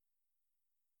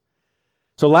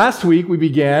So last week we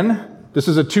began, this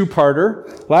is a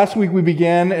two-parter. Last week we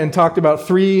began and talked about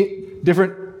three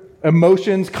different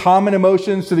emotions, common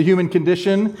emotions to the human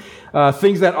condition,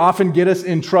 things that often get us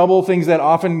in trouble, things that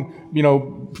often,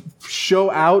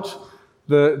 show out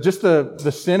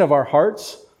the sin of our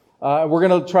hearts. We're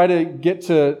going to try to get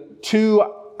to two.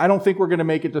 I don't think we're going to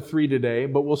make it to three today,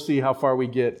 but we'll see how far we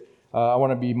get. I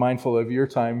want to be mindful of your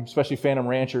time, especially Phantom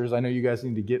Ranchers. I know you guys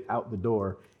need to get out the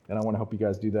door, and I want to help you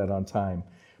guys do that on time.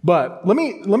 But let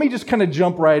me just kind of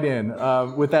jump right in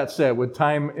with that said, with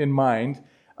time in mind.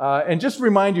 And just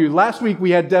remind you, last week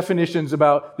we had definitions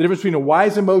about the difference between a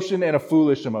wise emotion and a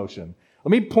foolish emotion.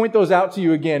 Let me point those out to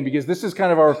you again, because this is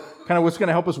kind of what's going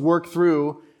to help us work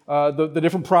through the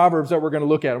different proverbs that we're going to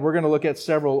look at. We're going to look at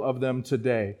several of them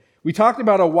today. We talked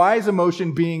about a wise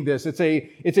emotion being this. It's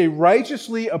a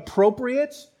righteously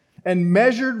appropriate and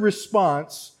measured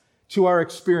response to our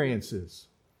experiences,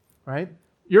 right?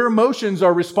 Your emotions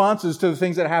are responses to the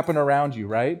things that happen around you,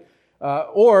 right?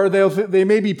 Or they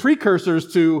may be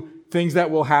precursors to things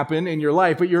that will happen in your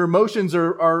life, but your emotions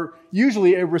are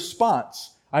usually a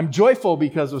response. I'm joyful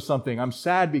because of something. I'm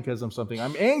sad because of something.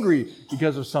 I'm angry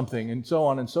because of something, and so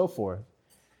on and so forth.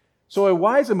 So a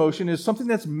wise emotion is something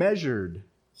that's measured.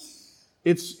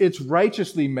 It's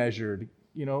righteously measured.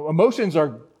 Emotions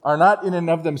are not in and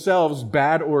of themselves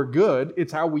bad or good.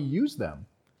 It's how we use them,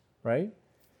 right?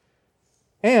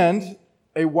 And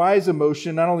a wise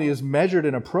emotion not only is measured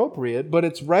and appropriate, but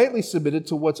it's rightly submitted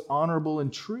to what's honorable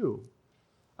and true.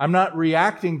 I'm not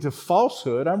reacting to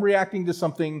falsehood. I'm reacting to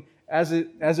something as it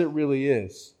really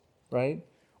is, right?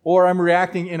 Or I'm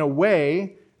reacting in a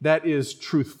way that is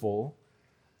truthful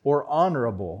or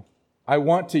honorable. I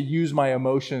want to use my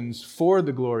emotions for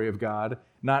the glory of God,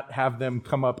 not have them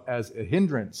come up as a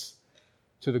hindrance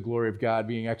to the glory of God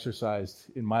being exercised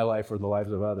in my life or the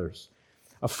lives of others.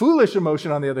 A foolish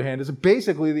emotion, on the other hand, is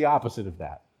basically the opposite of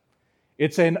that.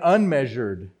 It's an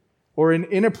unmeasured or an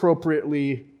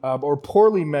inappropriately or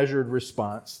poorly measured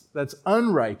response that's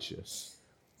unrighteous.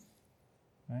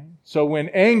 Right? So when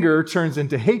anger turns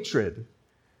into hatred,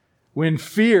 when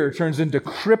fear turns into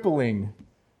crippling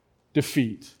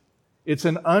defeat, it's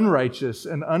an unrighteous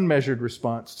and unmeasured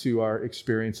response to our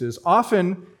experiences,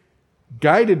 often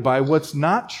guided by what's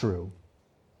not true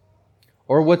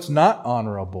or what's not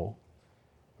honorable.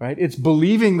 Right? It's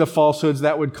believing the falsehoods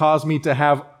that would cause me to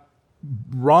have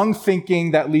wrong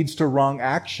thinking that leads to wrong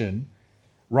action,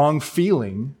 wrong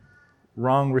feeling,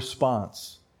 wrong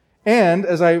response. And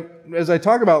as I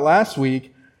talked about last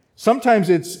week, sometimes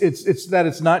it's that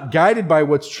it's not guided by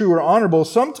what's true or honorable.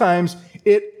 Sometimes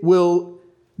it will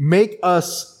make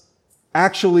us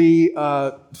actually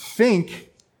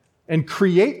think and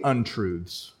create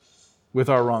untruths with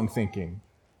our wrong thinking.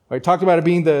 I talked about it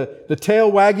being the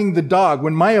tail wagging the dog.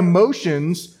 When my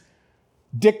emotions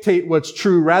dictate what's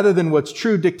true rather than what's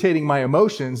true dictating my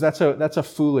emotions, that's a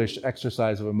foolish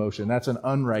exercise of emotion. That's an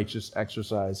unrighteous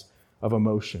exercise of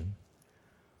emotion.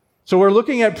 So we're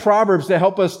looking at Proverbs to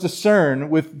help us discern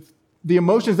with the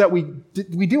emotions that we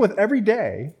deal with every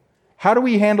day. How do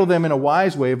we handle them in a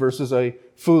wise way versus a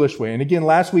foolish way? And again,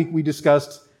 last week we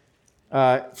discussed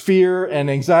fear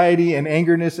and anxiety and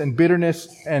angerness and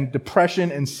bitterness and depression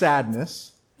and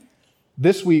sadness.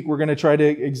 This week, we're going to try to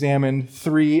examine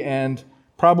three and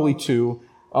probably two.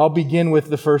 I'll begin with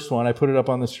the first one. I put it up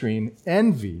on the screen.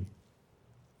 Envy,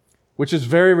 which is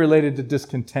very related to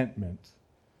discontentment.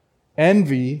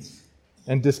 Envy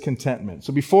and discontentment.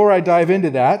 So before I dive into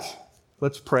that,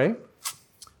 let's pray.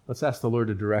 Let's ask the Lord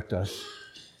to direct us.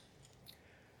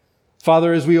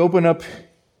 Father, as we open up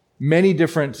many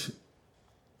different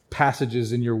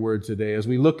passages in your word today, as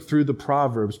we look through the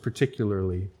Proverbs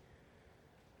particularly,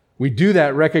 we do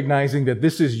that recognizing that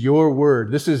this is your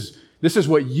word. This is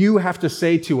what you have to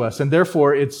say to us, and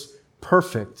therefore it's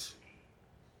perfect.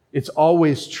 It's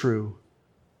always true.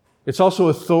 It's also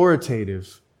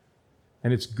authoritative,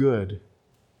 and it's good.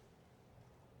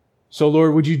 So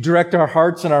Lord, would you direct our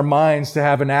hearts and our minds to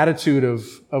have an attitude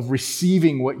of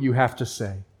receiving what you have to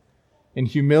say in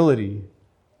humility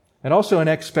and also in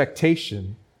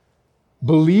expectation,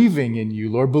 believing in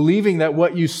you, Lord, believing that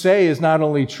what you say is not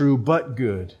only true, but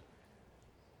good.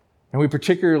 And we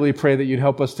particularly pray that you'd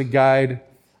help us to guide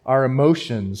our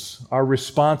emotions, our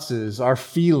responses, our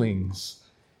feelings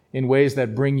in ways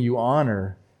that bring you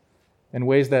honor, in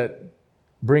ways that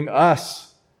bring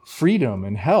us freedom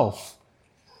and health,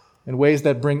 in ways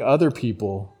that bring other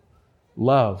people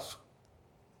love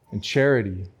and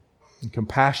charity and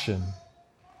compassion.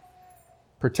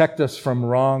 Protect us from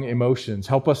wrong emotions.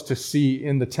 Help us to see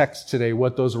in the text today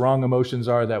what those wrong emotions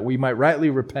are, that we might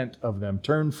rightly repent of them,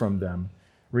 turn from them,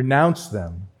 renounce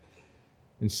them,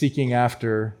 and seeking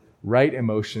after right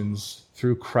emotions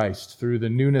through Christ, through the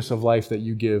newness of life that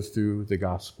you give through the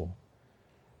gospel.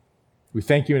 We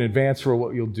thank you in advance for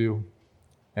what you'll do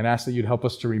and ask that you'd help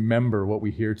us to remember what we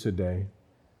hear today.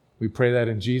 We pray that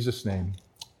in Jesus' name.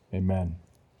 Amen.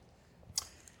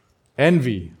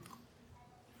 Envy,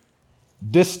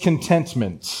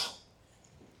 discontentment.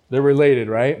 They're related,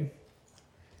 right?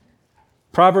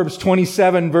 Proverbs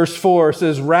 27 verse 4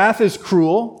 says, wrath is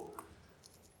cruel,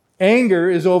 anger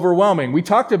is overwhelming. We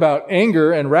talked about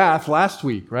anger and wrath last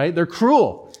week, right? They're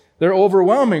cruel. They're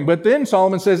overwhelming. But then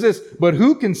Solomon says this, but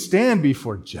who can stand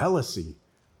before jealousy?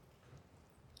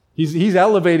 He's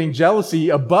elevating jealousy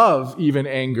above even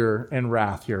anger and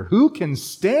wrath here. Who can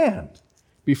stand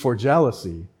before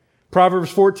jealousy?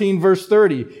 Proverbs 14 verse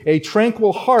 30, a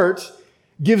tranquil heart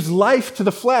gives life to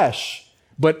the flesh,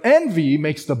 but envy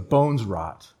makes the bones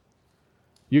rot.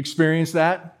 You experience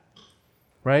that?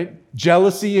 Right?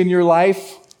 Jealousy in your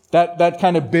life, that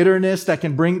kind of bitterness that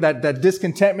can bring, that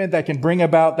discontentment that can bring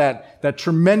about that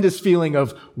tremendous feeling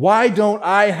of, why don't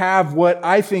I have what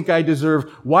I think I deserve?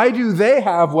 Why do they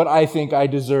have what I think I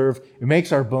deserve? It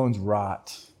makes our bones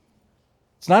rot.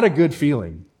 It's not a good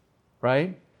feeling,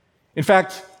 right? In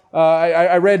fact,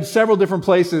 I read several different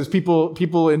places,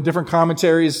 people in different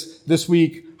commentaries this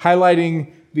week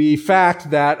highlighting the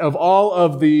fact that of all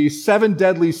of the 7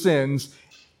 deadly sins,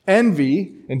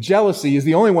 envy and jealousy is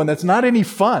the only one that's not any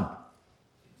fun.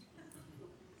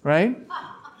 Right?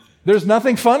 There's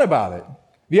nothing fun about it.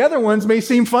 The other ones may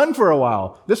seem fun for a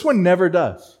while. This one never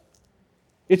does.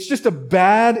 It's just a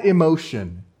bad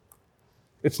emotion.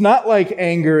 It's not like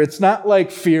anger. It's not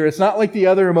like fear. It's not like the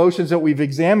other emotions that we've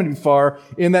examined before,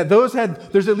 in that there's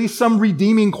at least some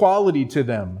redeeming quality to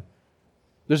them.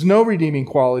 There's no redeeming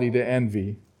quality to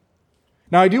envy.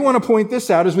 Now, I do want to point this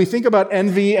out as we think about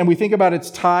envy and we think about its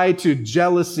tie to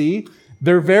jealousy.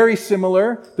 They're very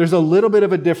similar. There's a little bit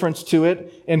of a difference to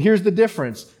it. And here's the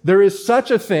difference. There is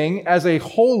such a thing as a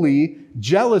holy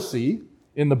jealousy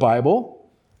in the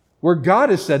Bible, where God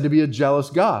is said to be a jealous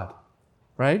God,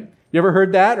 right? You ever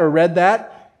heard that or read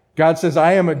that? God says,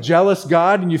 I am a jealous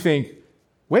God. And you think,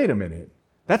 wait a minute.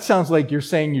 That sounds like you're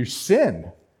saying you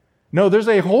sin. No, there's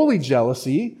a holy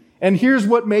jealousy. And here's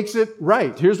what makes it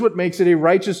right. Here's what makes it a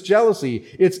righteous jealousy.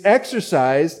 It's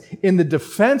exercised in the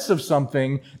defense of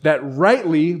something that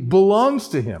rightly belongs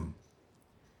to him.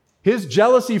 His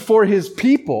jealousy for his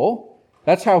people,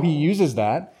 that's how he uses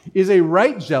that, is a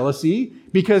right jealousy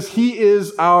because he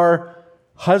is our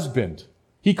husband.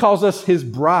 He calls us his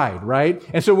bride, right?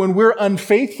 And so when we're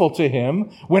unfaithful to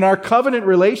him, when our covenant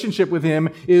relationship with him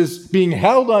is being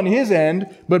held on his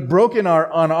end, but broken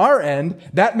on our end,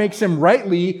 that makes him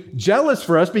rightly jealous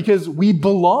for us because we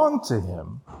belong to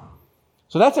him.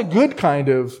 So that's a good kind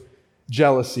of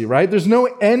jealousy, right? There's no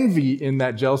envy in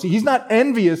that jealousy. He's not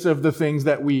envious of the things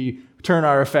that we turn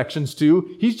our affections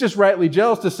to. He's just rightly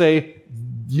jealous to say,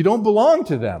 you don't belong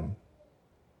to them.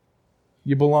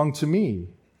 You belong to me.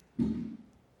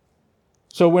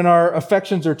 So when our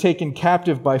affections are taken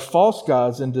captive by false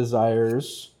gods and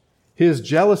desires, his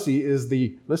jealousy is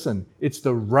it's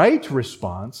the right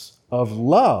response of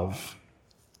love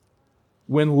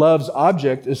when love's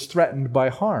object is threatened by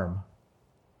harm.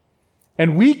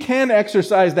 And we can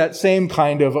exercise that same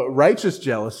kind of righteous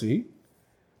jealousy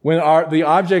when the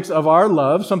objects of our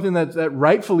love, something that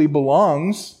rightfully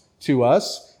belongs to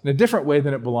us in a different way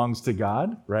than it belongs to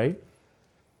God, right?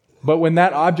 But when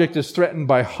that object is threatened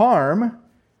by harm,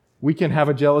 we can have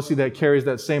a jealousy that carries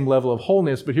that same level of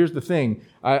wholeness. But here's the thing.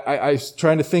 I was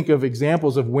trying to think of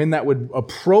examples of when that would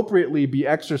appropriately be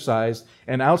exercised.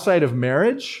 And outside of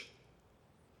marriage,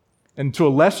 and to a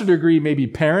lesser degree, maybe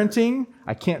parenting,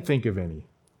 I can't think of any.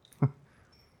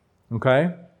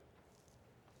 Okay?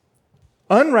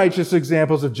 Unrighteous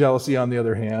examples of jealousy, on the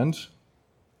other hand,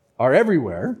 are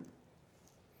everywhere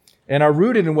and are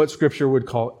rooted in what Scripture would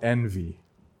call envy.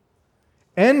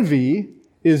 Envy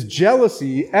is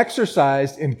jealousy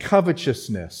exercised in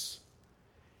covetousness.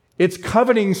 It's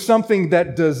coveting something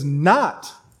that does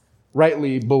not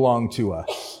rightly belong to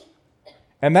us.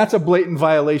 And that's a blatant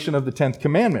violation of the 10th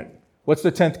commandment. What's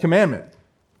the 10th commandment?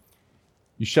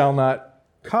 You shall not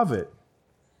covet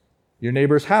your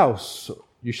neighbor's house.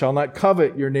 You shall not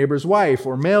covet your neighbor's wife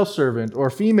or male servant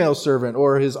or female servant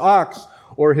or his ox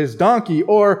or his donkey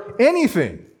or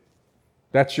anything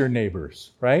that's your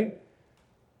neighbor's, right?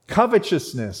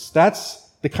 Covetousness, that's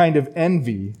the kind of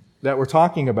envy that we're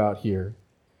talking about here.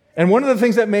 And one of the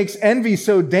things that makes envy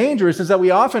so dangerous is that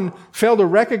we often fail to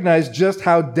recognize just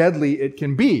how deadly it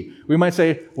can be. We might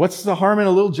say, what's the harm in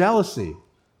a little jealousy?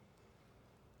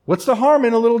 What's the harm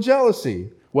in a little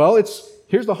jealousy? Well,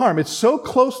 here's the harm. It's so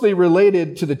closely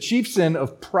related to the chief sin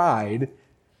of pride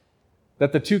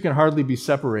that the two can hardly be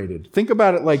separated. Think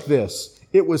about it like this.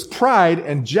 It was pride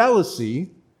and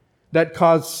jealousy that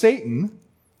caused Satan,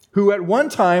 who at one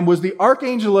time was the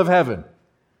archangel of heaven,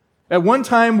 at one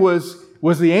time was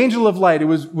the angel of light. It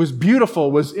was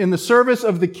beautiful, was in the service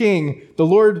of the king, the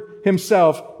Lord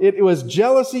himself. It was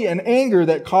jealousy and anger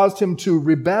that caused him to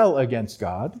rebel against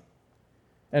God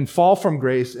and fall from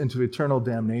grace into eternal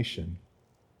damnation.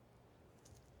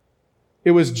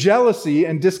 It was jealousy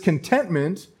and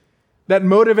discontentment that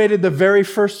motivated the very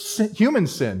first human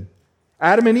sin.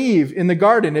 Adam and Eve in the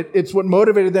garden, it's what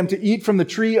motivated them to eat from the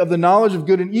tree of the knowledge of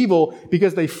good and evil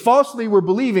because they falsely were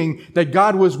believing that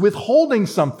God was withholding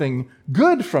something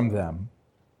good from them.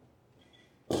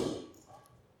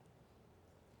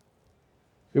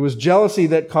 It was jealousy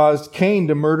that caused Cain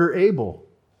to murder Abel.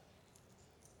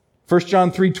 1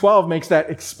 John 3:12 makes that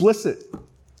explicit.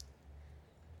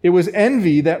 It was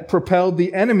envy that propelled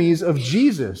the enemies of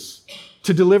Jesus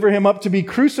to deliver him up to be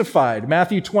crucified.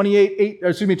 Matthew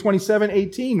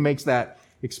 27:18 makes that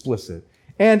explicit.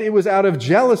 And it was out of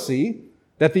jealousy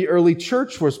that the early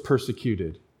church was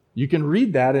persecuted. You can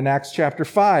read that in Acts chapter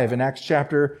 5 and Acts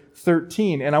chapter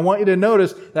 13. And I want you to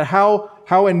notice that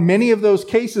how in many of those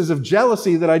cases of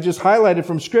jealousy that I just highlighted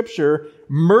from Scripture,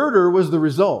 murder was the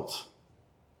result.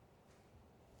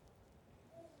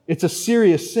 It's a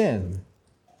serious sin.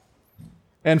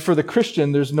 And for the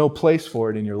Christian, there's no place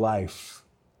for it in your life.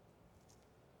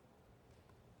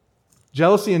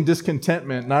 Jealousy and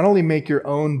discontentment not only make your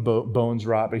own bones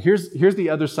rot, but here's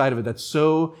the other side of it that's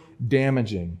so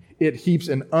damaging. It heaps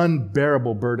an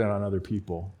unbearable burden on other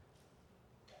people.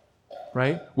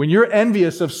 Right? When you're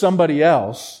envious of somebody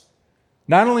else,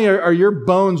 not only are your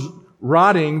bones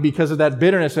rotting because of that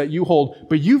bitterness that you hold,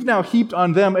 but you've now heaped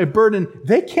on them a burden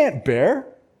they can't bear.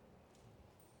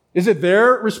 Is it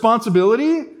their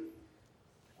responsibility?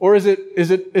 Or is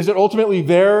it ultimately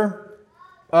their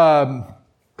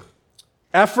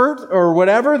effort or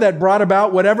whatever that brought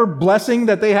about whatever blessing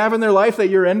that they have in their life that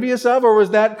you're envious of? Or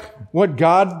was that what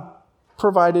God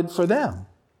provided for them?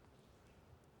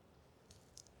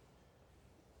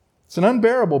 It's an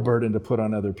unbearable burden to put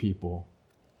on other people.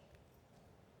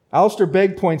 Alistair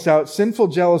Begg points out sinful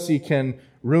jealousy can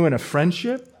ruin a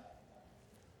friendship.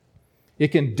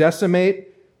 It can decimate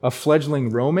a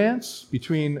fledgling romance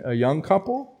between a young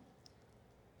couple.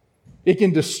 It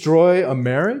can destroy a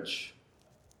marriage.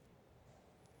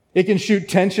 It can shoot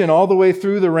tension all the way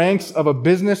through the ranks of a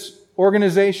business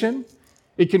organization.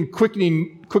 It can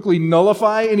quickly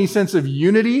nullify any sense of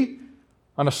unity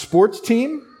on a sports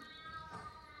team.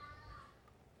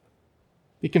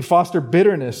 It can foster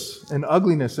bitterness and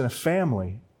ugliness in a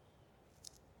family.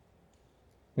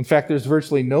 In fact, there's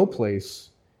virtually no place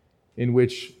in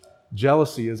which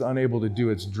jealousy is unable to do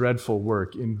its dreadful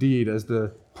work. Indeed, as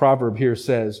the proverb here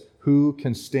says, who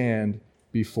can stand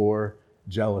before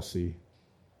jealousy?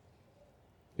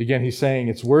 Again, he's saying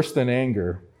it's worse than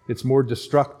anger. It's more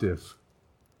destructive.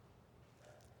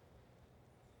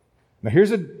 Now,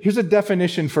 here's a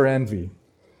definition for envy.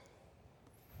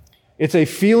 It's a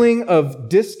feeling of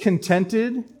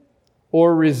discontented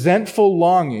or resentful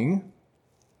longing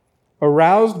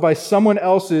aroused by someone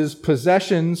else's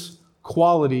possessions,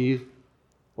 quality,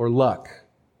 or luck.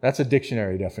 That's a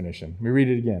dictionary definition. Let me read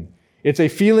it again. It's a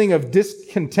feeling of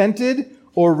discontented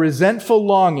or resentful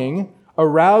longing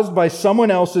aroused by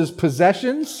someone else's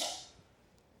possessions,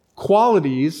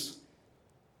 qualities,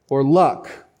 or luck.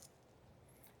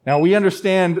 Now, we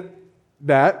understand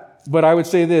that, but I would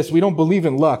say this. We don't believe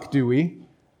in luck, do we?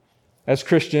 As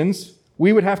Christians,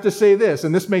 we would have to say this,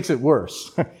 and this makes it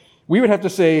worse. We would have to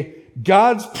say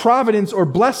God's providence or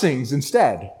blessings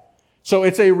instead. So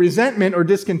it's a resentment or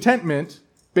discontentment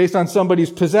based on somebody's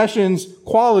possessions,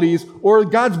 qualities, or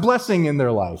God's blessing in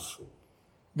their life.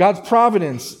 God's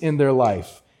providence in their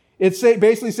life. It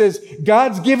basically says,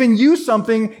 God's given you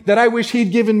something that I wish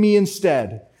He'd given me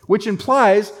instead, which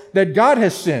implies that God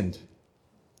has sinned.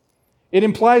 It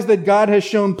implies that God has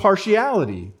shown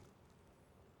partiality,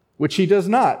 which He does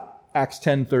not. Acts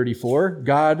 10:34,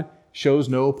 God shows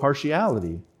no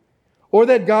partiality. Or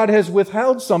that God has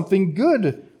withheld something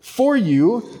good for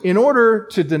you in order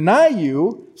to deny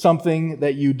you something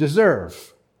that you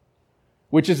deserve,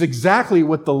 which is exactly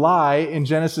what the lie in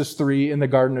Genesis 3 in the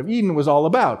Garden of Eden was all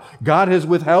about. God has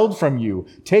withheld from you.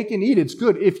 Take and eat. It's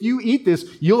good. If you eat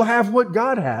this, you'll have what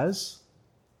God has.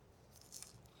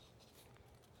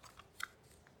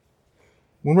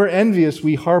 When we're envious,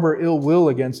 we harbor ill will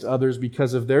against others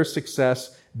because of their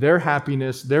success, their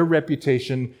happiness, their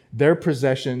reputation, their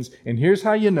possessions. And here's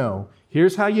how you know.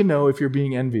 Here's how you know if you're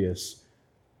being envious.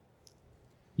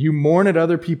 You mourn at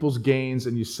other people's gains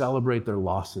and you celebrate their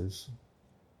losses.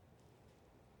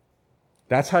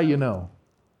 That's how you know.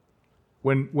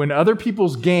 When other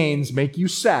people's gains make you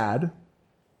sad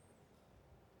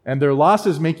and their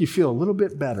losses make you feel a little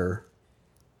bit better,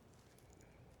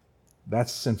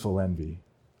 that's sinful envy.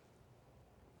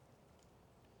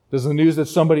 Does the news that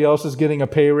somebody else is getting a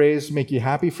pay raise make you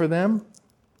happy for them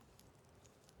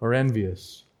or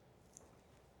envious?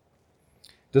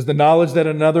 Does the knowledge that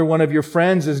another one of your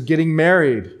friends is getting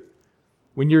married,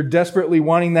 when you're desperately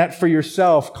wanting that for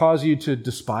yourself, cause you to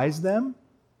despise them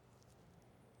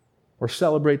or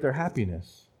celebrate their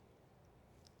happiness?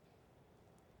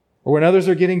 Or when others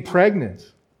are getting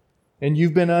pregnant and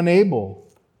you've been unable,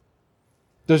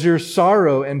 does your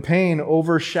sorrow and pain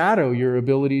overshadow your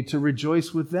ability to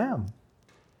rejoice with them?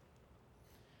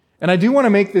 And I do want to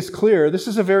make this clear. This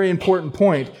is a very important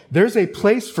point. There's a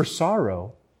place for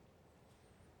sorrow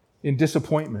in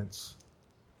disappointments.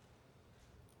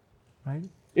 Right?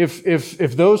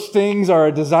 If those things are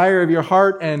a desire of your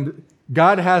heart and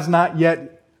God has not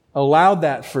yet allowed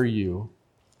that for you,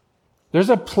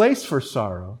 there's a place for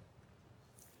sorrow.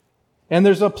 And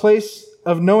there's a place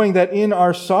of knowing that in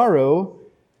our sorrow,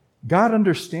 God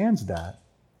understands that.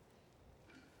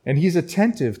 And He's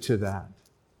attentive to that.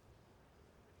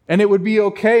 And it would be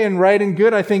okay and right and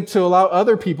good, I think, to allow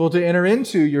other people to enter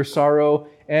into your sorrow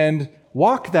and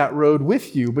walk that road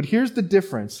with you. But here's the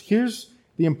difference. Here's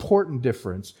the important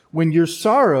difference. When your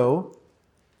sorrow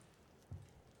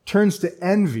turns to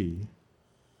envy,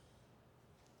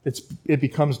 it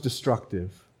becomes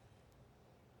destructive.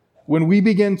 When we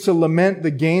begin to lament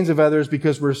the gains of others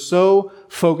because we're so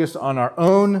focused on our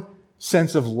own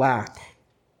sense of lack,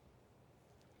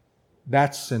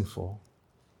 that's sinful.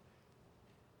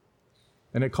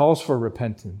 And it calls for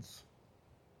repentance.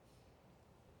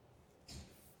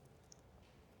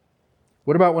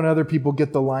 What about when other people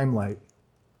get the limelight?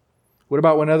 What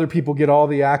about when other people get all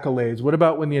the accolades? What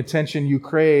about when the attention you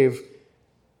crave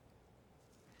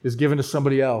is given to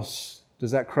somebody else?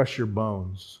 Does that crush your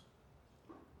bones?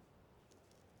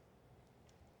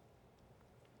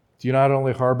 Do you not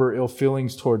only harbor ill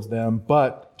feelings towards them,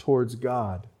 but towards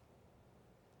God?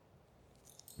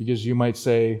 Because you might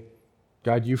say,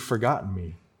 God, you've forgotten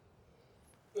me.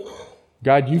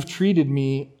 God, you've treated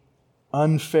me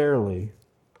unfairly.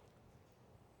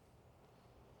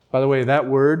 By the way, that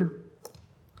word,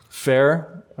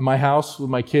 fair, in my house with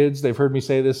my kids, they've heard me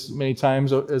say this many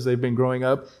times as they've been growing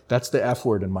up, that's the F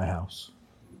word in my house.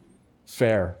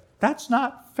 Fair. That's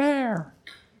not fair.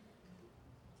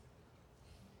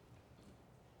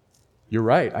 You're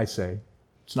right, I say.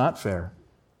 It's not fair.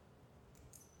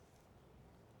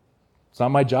 It's not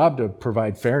my job to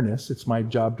provide fairness. It's my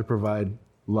job to provide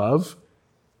love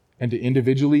and to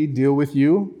individually deal with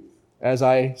you as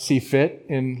I see fit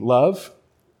in love,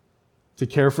 to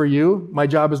care for you. My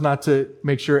job is not to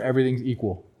make sure everything's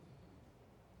equal.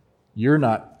 You're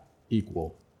not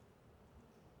equal.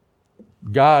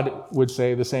 God would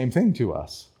say the same thing to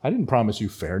us. I didn't promise you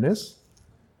fairness.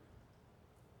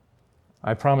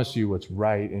 I promise you what's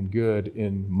right and good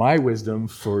in my wisdom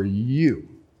for you.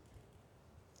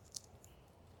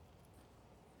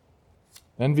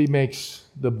 Envy makes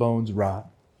the bones rot.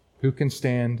 Who can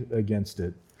stand against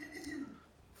it?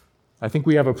 I think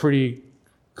we have a pretty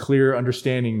clear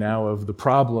understanding now of the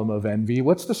problem of envy.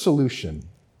 What's the solution?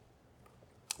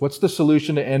 What's the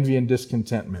solution to envy and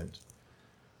discontentment?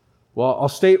 Well, I'll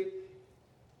state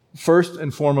first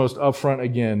and foremost up front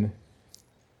again,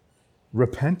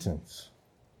 repentance.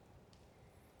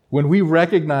 When we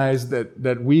recognize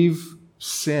that we've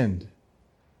sinned,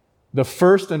 the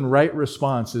first and right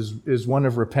response is one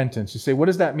of repentance. You say, what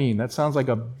does that mean? That sounds like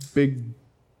a big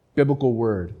biblical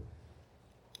word.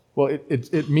 Well,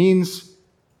 it means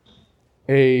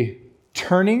a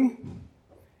turning,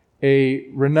 a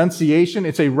renunciation.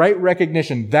 It's a right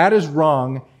recognition. That is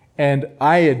wrong, and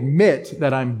I admit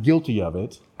that I'm guilty of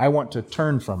it. I want to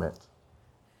turn from it.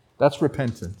 That's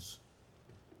repentance.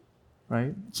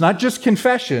 Right? It's not just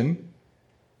confession.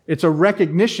 It's a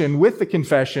recognition with the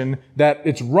confession that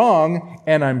it's wrong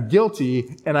and I'm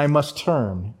guilty and I must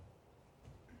turn.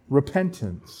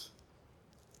 Repentance.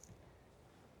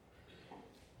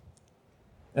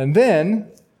 And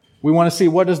then we want to see,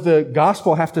 what does the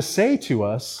gospel have to say to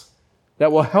us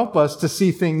that will help us to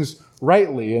see things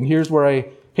rightly. And here's where I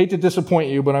hate to disappoint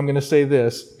you, but I'm going to say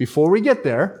this. Before we get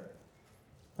there,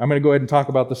 I'm going to go ahead and talk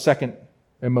about the second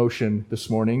emotion this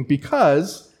morning,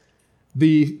 because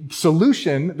the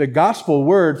solution, the gospel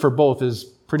word for both, is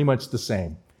pretty much the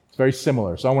same. It's very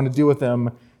similar. So I want to deal with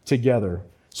them together.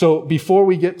 So before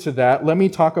we get to that, let me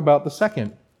talk about the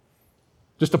second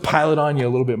Just to pile it on you a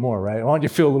little bit more, right? I want you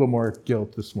to feel a little more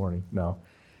guilt this morning. No.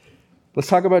 Let's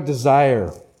talk about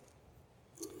desire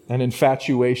and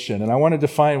infatuation. And I want to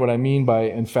define what I mean by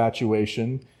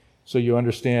infatuation so you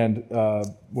understand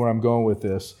where I'm going with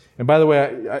this. And by the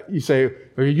way, you say,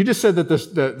 you just said that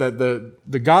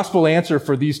the gospel answer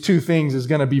for these two things is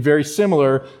going to be very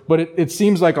similar, but it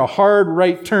seems like a hard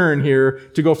right turn here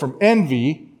to go from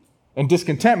envy and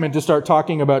discontentment to start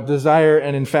talking about desire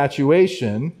and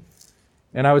infatuation.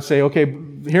 And I would say, okay,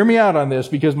 hear me out on this,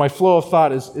 because my flow of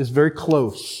thought is very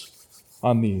close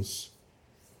on these.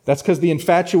 That's because the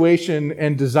infatuation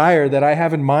and desire that I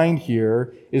have in mind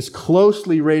here is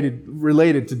closely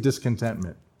related to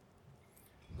discontentment.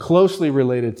 Closely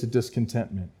related to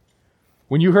discontentment.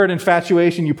 When you heard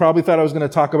infatuation, you probably thought I was going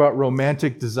to talk about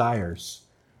romantic desires.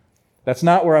 That's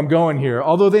not where I'm going here,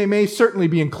 although they may certainly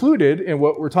be included in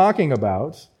what we're talking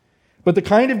about. But the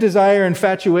kind of desire and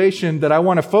infatuation that I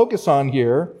want to focus on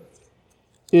here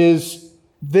is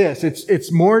this.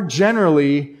 It's more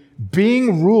generally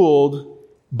being ruled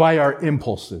by our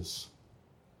impulses.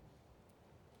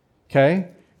 Okay?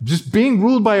 Just being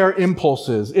ruled by our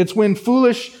impulses. It's when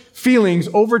foolish feelings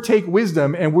overtake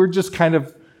wisdom and we're just kind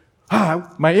of,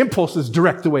 my impulses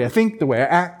direct the way I think, the way I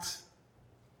act.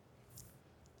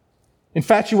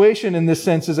 Infatuation in this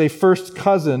sense is a first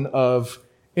cousin of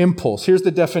impulse. Here's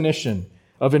the definition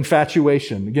of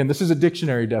infatuation. Again, this is a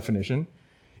dictionary definition.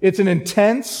 It's an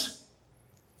intense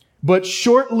but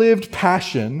short-lived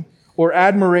passion or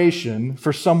admiration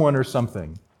for someone or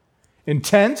something.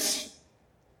 Intense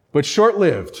but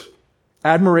short-lived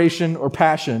admiration or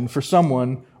passion for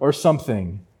someone or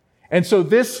something. And so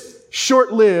this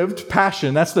short-lived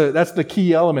passion, that's the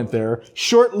key element there.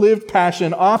 Short-lived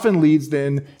passion often leads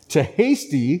then to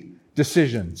hasty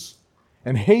decisions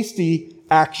and hasty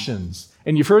actions.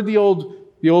 And you've heard the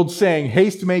old saying,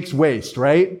 haste makes waste,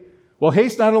 right? Well,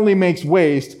 haste not only makes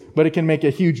waste, but it can make a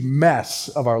huge mess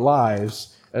of our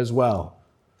lives as well.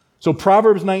 So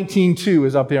Proverbs 19:2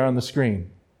 is up there on the screen.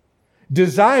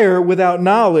 Desire without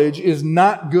knowledge is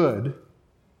not good.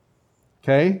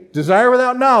 Okay? Desire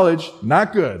without knowledge,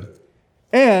 not good.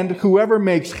 And whoever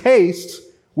makes haste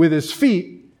with his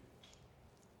feet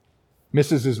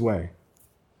misses his way.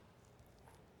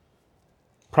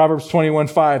 Proverbs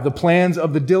 21:5, the plans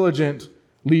of the diligent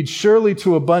lead surely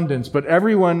to abundance, but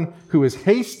everyone who is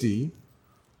hasty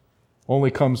only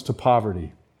comes to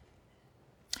poverty.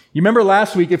 You remember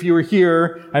last week, if you were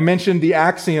here, I mentioned the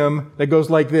axiom that goes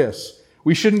like this.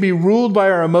 We shouldn't be ruled by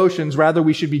our emotions, rather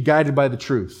we should be guided by the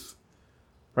truth.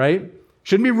 Right?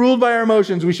 Shouldn't be ruled by our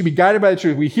emotions, we should be guided by the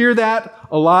truth. We hear that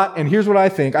a lot, and here's what I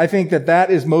think. I think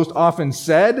that is most often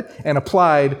said and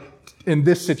applied in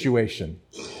this situation.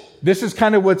 This is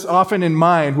kind of what's often in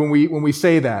mind when we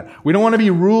say that. We don't want to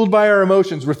be ruled by our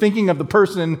emotions. We're thinking of the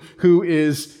person who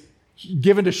is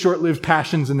given to short-lived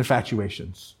passions and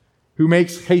infatuations, who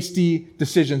makes hasty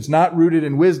decisions, not rooted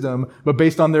in wisdom, but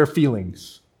based on their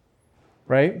feelings.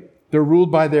 Right? They're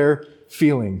ruled by their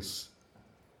feelings.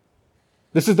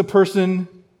 This is the person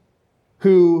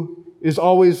who is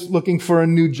always looking for a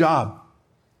new job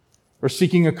or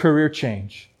seeking a career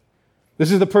change.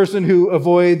 This is the person who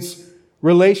avoids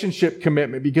relationship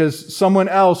commitment because someone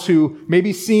else who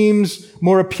maybe seems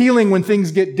more appealing when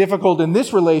things get difficult in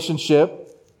this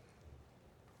relationship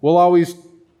will always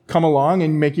come along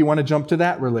and make you want to jump to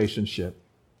that relationship.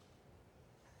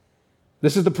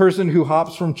 This is the person who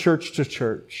hops from church to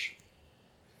church,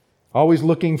 always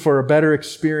looking for a better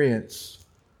experience,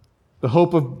 the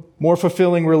hope of more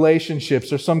fulfilling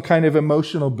relationships or some kind of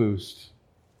emotional boost.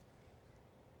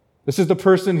 This is the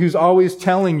person who's always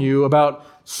telling you about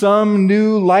some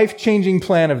new life-changing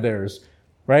plan of theirs,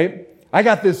 right? I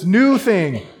got this new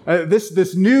thing,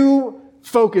 this new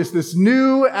focus, this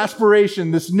new aspiration,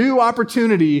 this new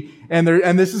opportunity, and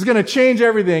this is going to change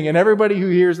everything. And everybody who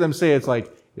hears them say it's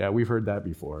like, yeah, we've heard that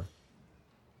before.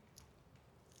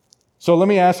 So let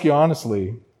me ask you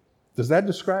honestly, does that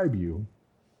describe you?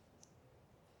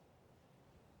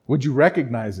 Would you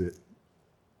recognize it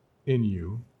in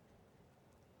you?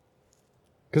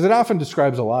 Because it often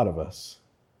describes a lot of us.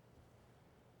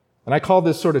 And I call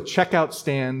this sort of checkout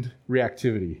stand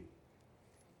reactivity.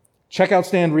 Checkout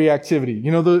stand reactivity.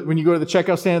 You know, when you go to the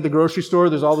checkout stand at the grocery store,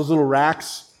 there's all those little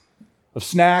racks of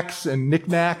snacks and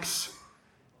knickknacks.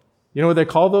 You know what they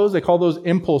call those? They call those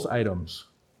impulse items,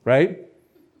 right?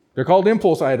 They're called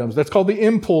impulse items. That's called the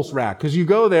impulse rack. Because you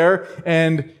go there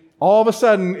and all of a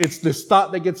sudden it's this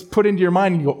thought that gets put into your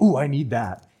mind and you go, ooh, I need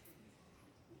that.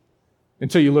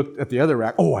 Until you look at the other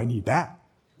rack, oh, I need that.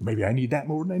 Maybe I need that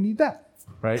more than I need that.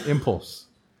 Right? Impulse.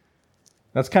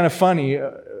 That's kind of funny,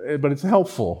 but it's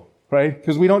helpful, right?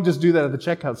 Because we don't just do that at the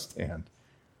checkout stand.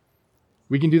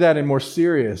 We can do that in more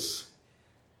serious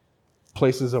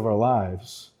places of our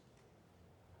lives.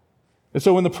 And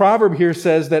so when the proverb here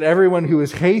says that everyone who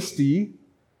is hasty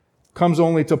comes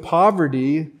only to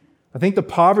poverty, I think the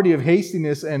poverty of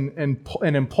hastiness and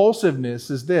impulsiveness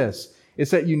is this.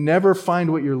 It's that you never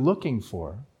find what you're looking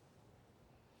for.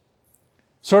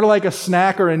 Sort of like a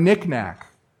snack or a knick-knack.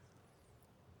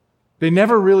 They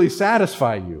never really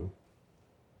satisfy you,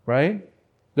 right?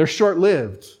 They're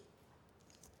short-lived.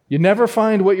 You never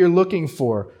find what you're looking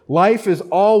for. Life is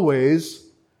always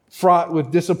fraught with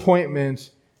disappointment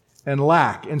and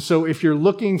lack. And so if you're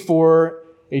looking for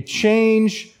a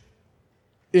change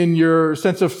in your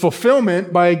sense of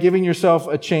fulfillment by giving yourself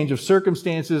a change of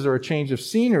circumstances or a change of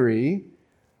scenery,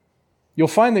 you'll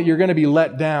find that you're going to be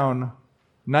let down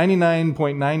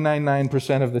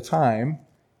 99.999% of the time.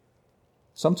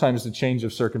 Sometimes the change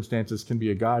of circumstances can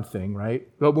be a God thing, right?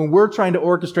 But when we're trying to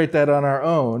orchestrate that on our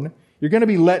own, you're going to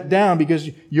be let down because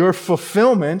your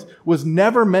fulfillment was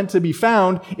never meant to be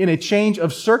found in a change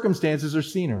of circumstances or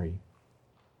scenery.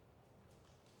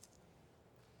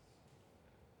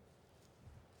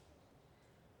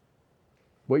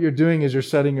 What you're doing is you're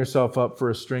setting yourself up for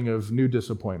a string of new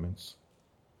disappointments.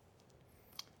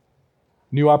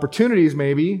 New opportunities,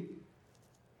 maybe,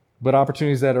 but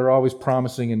opportunities that are always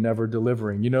promising and never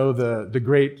delivering. You know the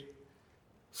great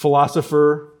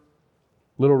philosopher,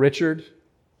 Little Richard?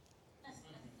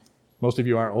 Most of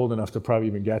you aren't old enough to probably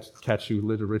even catch who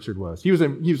Little Richard was. He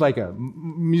was like a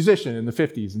musician in the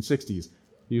 50s and 60s.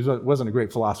 He wasn't a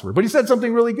great philosopher, but he said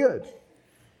something really good.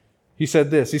 He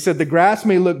said this. He said, "The grass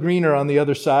may look greener on the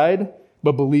other side,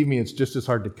 but believe me, it's just as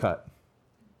hard to cut."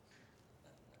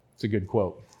 It's a good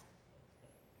quote.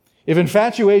 If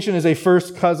infatuation is a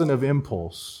first cousin of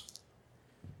impulse,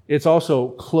 it's also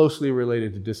closely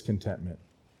related to discontentment.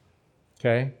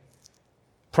 Okay?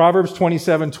 Proverbs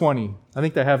 27:20. I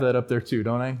think they have that up there too,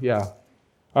 don't I? Yeah.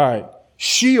 All right.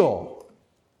 Sheol.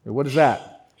 What is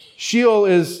that? Sheol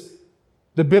is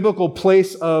the biblical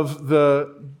place of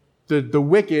the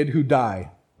wicked who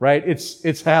die, right?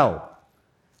 It's hell.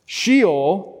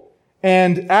 Sheol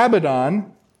and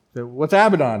Abaddon. What's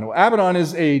Abaddon? Well, Abaddon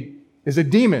is a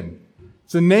demon.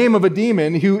 It's the name of a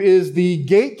demon who is the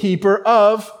gatekeeper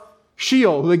of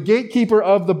Sheol, the gatekeeper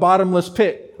of the bottomless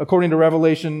pit, according to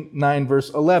Revelation 9, verse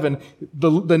 11.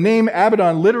 The name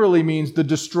Abaddon literally means the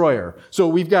destroyer. So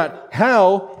we've got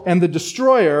hell and the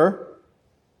destroyer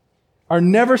are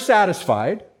never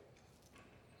satisfied,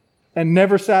 and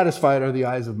never satisfied are the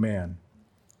eyes of man.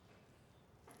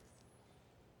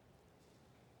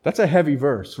 That's a heavy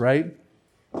verse, right?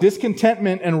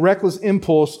 Discontentment and reckless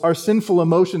impulse are sinful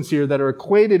emotions here that are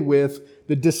equated with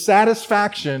the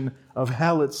dissatisfaction of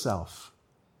hell itself.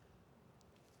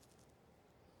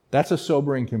 That's a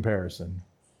sobering comparison.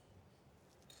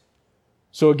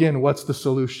 So again, what's the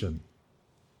solution?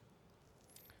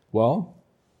 Well,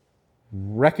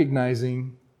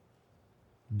 recognizing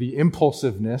the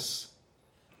impulsiveness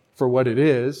for what it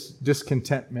is,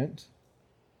 discontentment,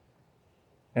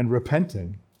 and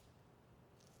repenting.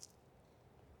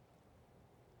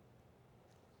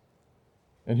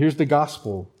 And here's the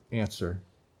gospel answer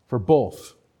for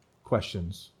both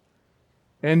questions.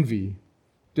 Envy,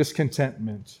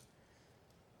 discontentment,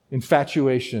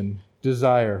 infatuation,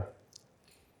 desire.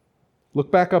 Look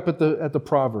back up at the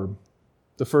proverb,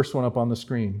 the first one up on the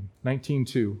screen,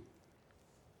 19:2.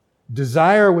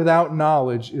 Desire without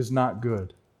knowledge is not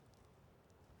good.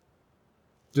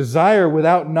 Desire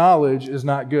without knowledge is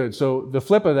not good. So the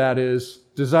flip of that is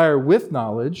desire with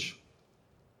knowledge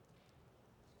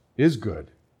is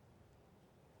good.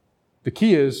 The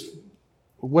key is,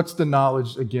 what's the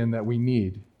knowledge, again, that we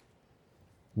need?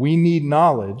 We need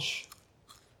knowledge.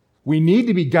 We need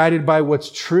to be guided by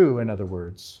what's true, in other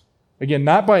words. Again,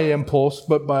 not by impulse,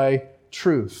 but by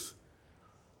truth.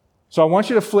 So I want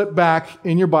you to flip back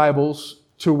in your Bibles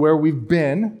to where we've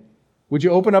been. Would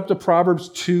you open up to Proverbs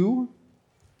 2?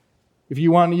 If you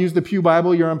want to use the Pew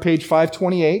Bible, you're on page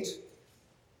 528.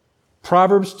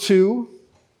 Proverbs 2.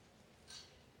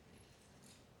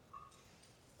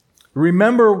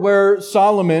 Remember where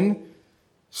Solomon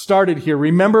started here.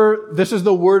 Remember, this is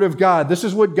the Word of God. This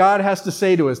is what God has to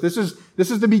say to us. This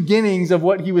is the beginnings of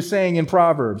what he was saying in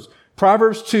Proverbs.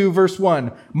 Proverbs 2, verse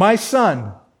 1. My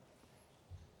son.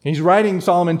 He's writing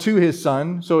Solomon to his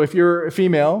son. So if you're a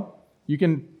female, you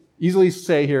can easily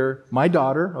say here, my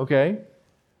daughter, okay?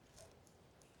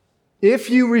 If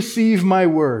you receive my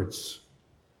words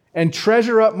and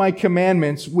treasure up my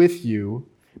commandments with you,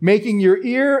 making your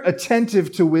ear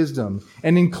attentive to wisdom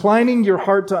and inclining your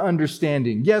heart to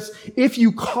understanding. Yes, if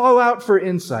you call out for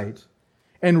insight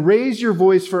and raise your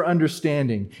voice for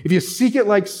understanding, if you seek it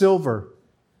like silver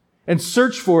and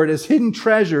search for it as hidden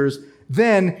treasures,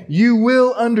 then you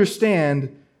will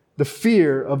understand the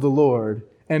fear of the Lord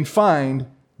and find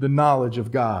the knowledge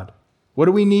of God. What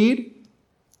do we need?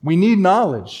 We need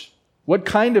knowledge. What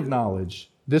kind of knowledge?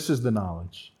 This is the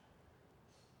knowledge.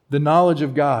 The knowledge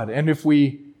of God. And if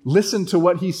we listen to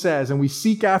what he says and we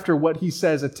seek after what he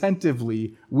says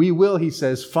attentively, we will, he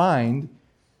says, find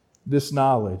this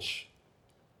knowledge.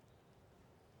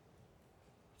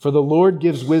 For the Lord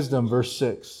gives wisdom, verse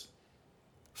 6.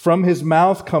 From his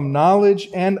mouth come knowledge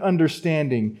and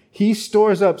understanding. He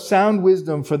stores up sound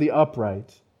wisdom for the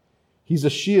upright. He's a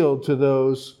shield to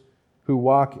those who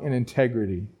walk in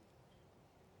integrity.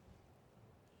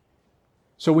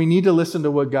 So we need to listen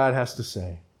to what God has to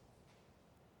say.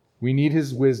 We need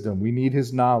his wisdom. We need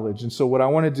his knowledge. And so what I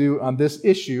want to do on this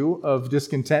issue of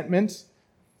discontentment,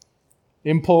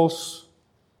 impulse,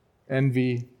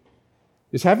 envy,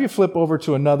 is have you flip over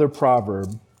to another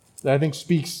proverb that I think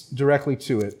speaks directly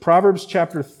to it. Proverbs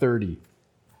chapter 30.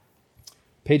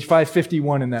 Page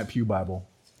 551 in that Pew Bible.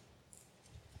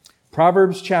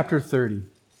 Proverbs chapter 30.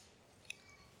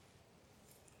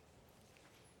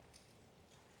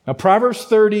 Now, Proverbs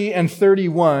 30 and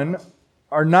 31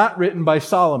 are not written by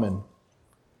Solomon.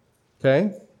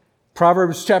 Okay?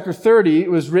 Proverbs chapter 30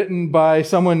 was written by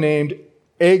someone named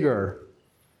Agur.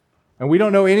 And we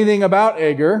don't know anything about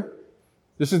Agur.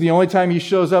 This is the only time he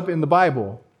shows up in the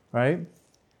Bible, right?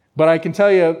 But I can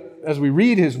tell you, as we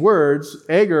read his words,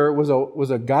 Agur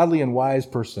was a godly and wise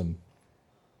person.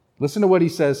 Listen to what he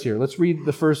says here. Let's read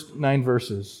the first 9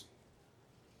 verses.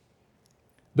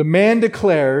 The man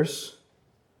declares,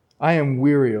 I am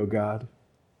weary, O God.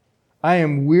 I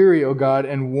am weary, O God,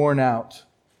 and worn out.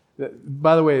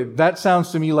 By the way, that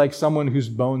sounds to me like someone whose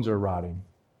bones are rotting.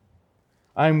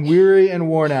 I'm weary and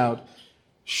worn out.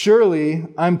 Surely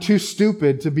I'm too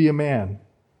stupid to be a man.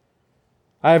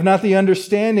 I have not the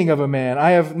understanding of a man.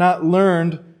 I have not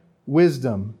learned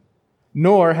wisdom,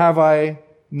 nor have I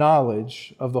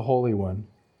knowledge of the Holy One.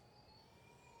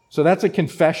 So that's a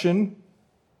confession.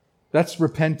 That's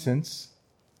repentance.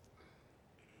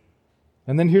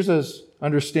 And then here's his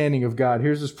understanding of God.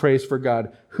 Here's his praise for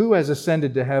God. Who has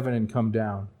ascended to heaven and come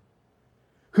down?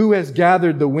 Who has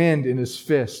gathered the wind in his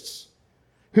fists?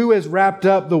 Who has wrapped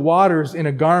up the waters in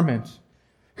a garment?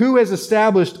 Who has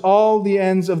established all the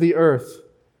ends of the earth?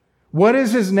 What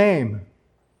is his name?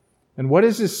 And what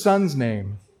is his son's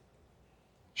name?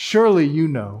 Surely you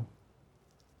know.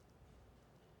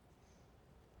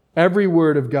 Every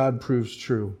word of God proves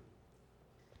true.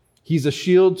 He's a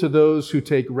shield to those who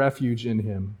take refuge in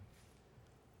him.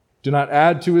 Do not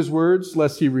add to his words,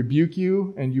 lest he rebuke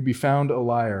you and you be found a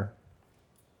liar.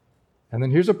 And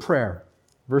then here's a prayer.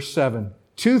 Verse 7.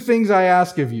 2 things I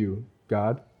ask of you,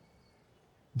 God.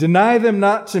 Deny them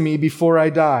not to me before I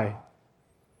die.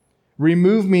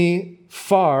 Remove me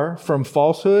far from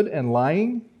falsehood and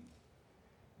lying.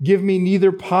 Give me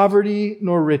neither poverty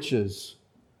nor riches.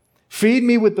 Feed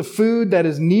me with the food that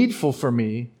is needful for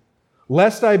me,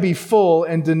 lest I be full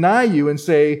and deny you and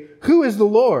say, who is the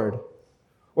Lord?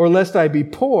 Or lest I be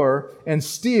poor and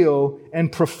steal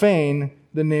and profane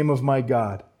the name of my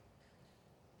God.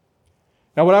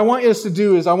 Now, what I want us to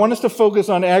do is I want us to focus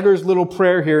on Agur's little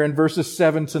prayer here in verses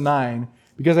 7 to 9,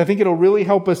 because I think it'll really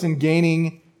help us in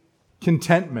gaining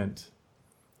contentment,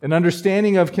 an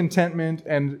understanding of contentment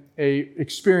and a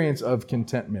experience of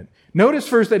contentment. Notice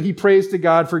first that he prays to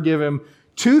God forgive him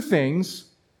 2 things,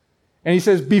 and he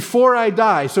says, before I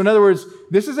die. So in other words,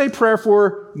 this is a prayer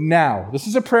for now. This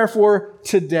is a prayer for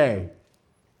today.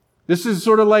 This is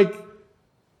sort of like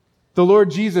the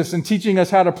Lord Jesus in teaching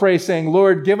us how to pray, saying,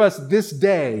 Lord, give us this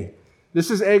day.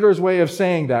 This is Agur's way of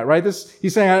saying that, right?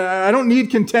 He's saying, I don't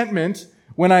need contentment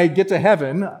when I get to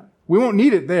heaven. We won't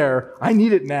need it there. I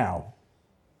need it now,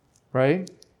 right?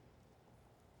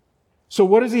 So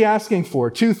what is he asking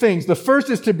for? 2 things. The first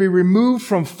is to be removed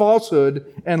from falsehood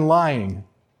and lying.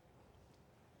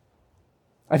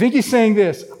 I think he's saying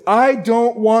this, I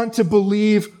don't want to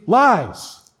believe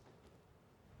lies.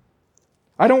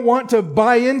 I don't want to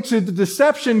buy into the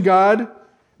deception, God,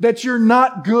 that you're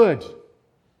not good.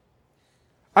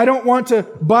 I don't want to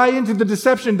buy into the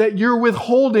deception that you're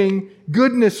withholding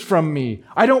goodness from me.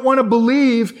 I don't want to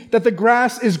believe that the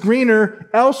grass is greener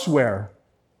elsewhere.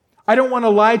 I don't want to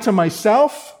lie to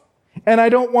myself, and I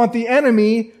don't want the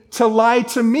enemy to lie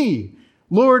to me.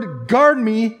 Lord, guard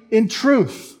me in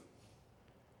truth.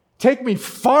 Take me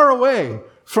far away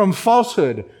from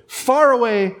falsehood, far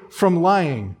away from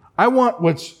lying. I want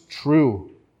what's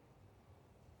true.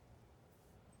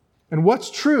 And what's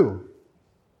true?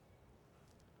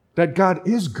 That God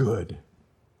is good.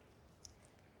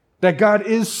 That God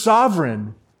is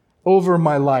sovereign over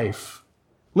my life.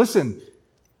 Listen,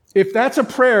 if that's a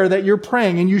prayer that you're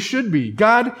praying, and you should be,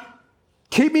 God,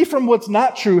 keep me from what's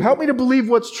not true. Help me to believe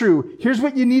what's true. Here's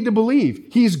what you need to believe.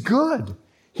 He's good.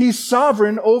 He's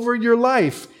sovereign over your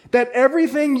life. That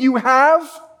everything you have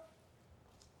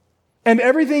and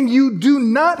everything you do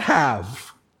not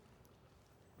have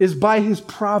is by His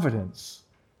providence,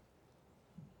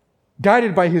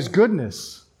 guided by His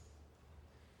goodness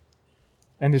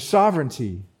and His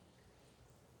sovereignty.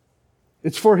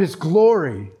 It's for His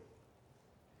glory,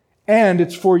 and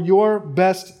it's for your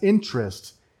best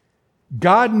interest.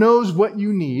 God knows what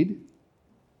you need,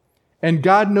 and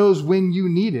God knows when you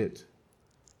need it.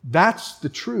 That's the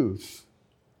truth.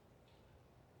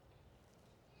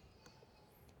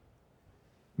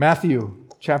 Matthew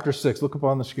chapter 6. Look up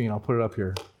on the screen. I'll put it up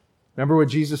here. Remember what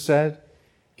Jesus said?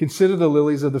 Consider the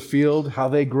lilies of the field, how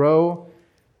they grow.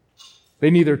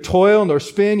 They neither toil nor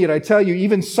spin, yet I tell you,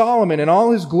 even Solomon in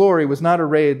all his glory was not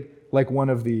arrayed like one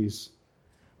of these.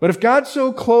 But if God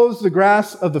so clothes the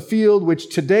grass of the field,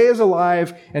 which today is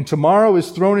alive and tomorrow is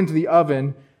thrown into the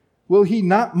oven, will He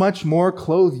not much more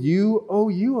clothe you, O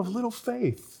you of little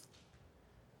faith?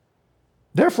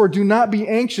 Therefore, do not be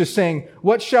anxious, saying,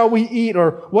 what shall we eat,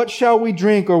 or what shall we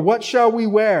drink, or what shall we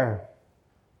wear?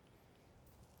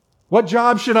 What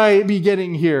job should I be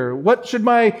getting here? What should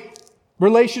my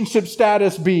relationship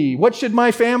status be? What should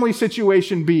my family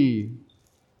situation be?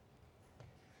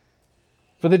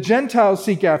 For the Gentiles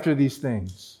seek after these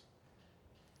things,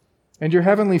 and your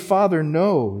heavenly Father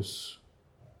knows.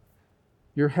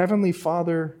 Your heavenly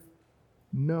Father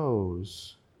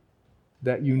knows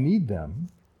that you need them.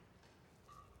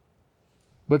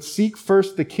 But seek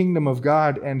first the kingdom of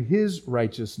God and His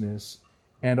righteousness,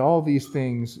 and all these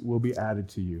things will be added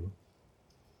to you.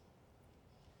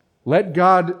 Let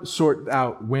God sort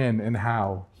out when and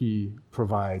how He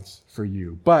provides for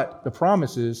you. But the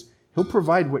promise is He'll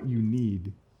provide what you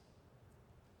need.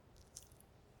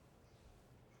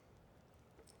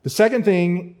 The second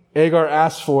thing Agar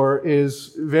asks for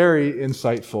is very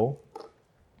insightful.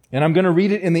 And I'm going to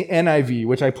read it in the NIV,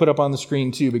 which I put up on the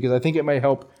screen too, because I think it might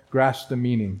help grasp the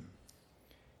meaning.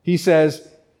 He says,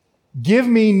 give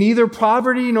me neither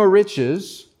poverty nor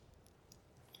riches,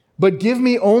 but give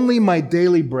me only my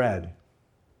daily bread.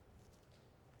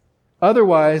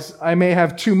 Otherwise, I may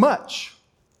have too much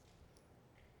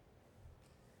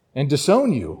and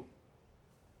disown you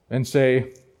and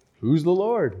say, who's the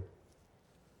Lord?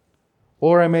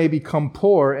 Or I may become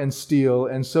poor and steal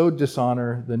and so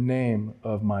dishonor the name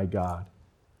of my God.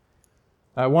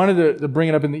 I wanted to bring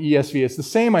it up in the ESV. It's the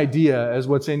same idea as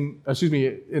what's in the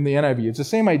NIV. It's the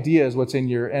same idea as what's in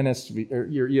your NSV or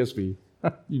your ESV.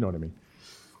 You know what I mean.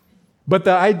 But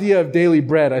the idea of daily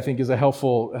bread, I think, is a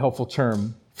helpful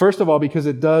term. First of all, because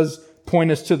it does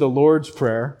point us to the Lord's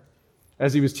Prayer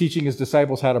as He was teaching His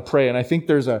disciples how to pray. And I think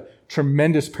there's a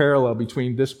tremendous parallel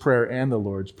between this prayer and the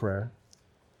Lord's Prayer.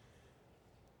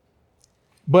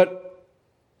 But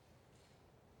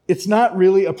it's not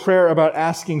really a prayer about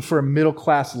asking for a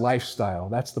middle-class lifestyle.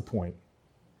 That's the point.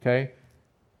 Okay?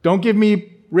 Don't give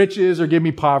me riches or give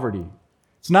me poverty.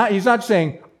 He's not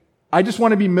saying, I just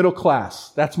want to be middle class.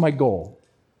 That's my goal.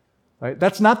 Right?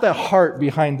 That's not the heart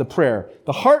behind the prayer.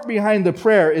 The heart behind the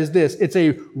prayer is this. It's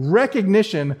a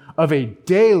recognition of a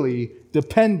daily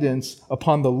dependence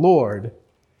upon the Lord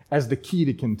as the key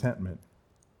to contentment.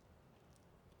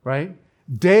 Right?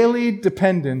 Daily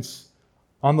dependence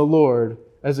on the Lord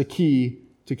as a key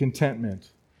to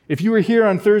contentment. If you were here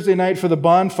on Thursday night for the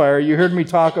bonfire, you heard me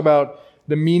talk about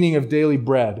the meaning of daily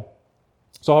bread.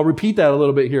 So I'll repeat that a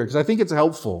little bit here because I think it's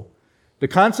helpful. The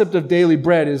concept of daily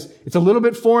bread it's a little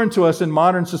bit foreign to us in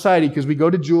modern society because we go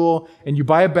to Jewel and you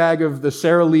buy a bag of the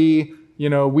Sara Lee,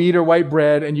 wheat or white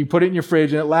bread and you put it in your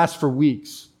fridge and it lasts for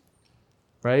weeks.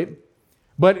 Right?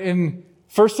 But in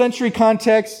first century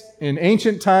context, in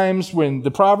ancient times when the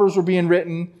Proverbs were being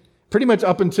written, pretty much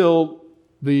up until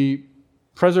the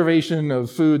preservation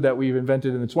of food that we've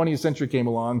invented in the 20th century came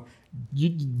along,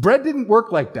 bread didn't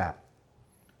work like that.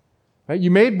 Right?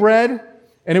 You made bread,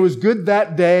 and it was good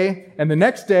that day, and the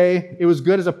next day, it was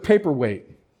good as a paperweight,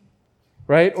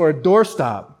 right? Or a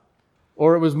doorstop,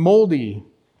 or it was moldy.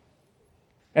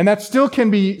 And that still can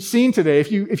be seen today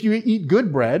if you eat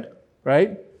good bread,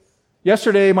 right?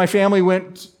 Yesterday, my family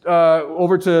went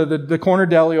over to the corner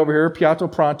deli over here,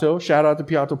 Piatto Pronto. Shout out to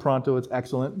Piatto Pronto. It's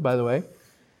excellent, by the way.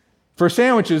 For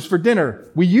sandwiches for dinner.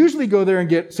 We usually go there and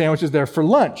get sandwiches there for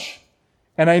lunch.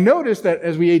 And I noticed that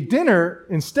as we ate dinner,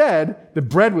 instead, the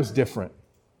bread was different.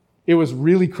 It was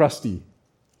really crusty.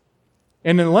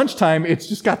 And in lunchtime, it's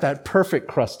just got that perfect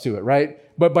crust to it, right?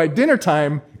 But by dinner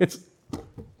time, it's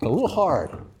a little hard.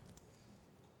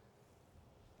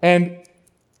 And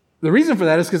The reason for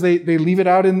that is because they leave it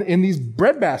out in these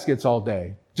bread baskets all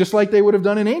day, just like they would have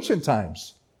done in ancient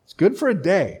times. It's good for a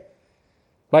day.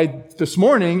 By this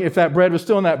morning, if that bread was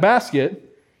still in that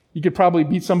basket, you could probably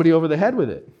beat somebody over the head with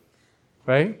it,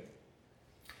 right?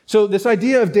 So this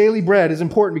idea of daily bread is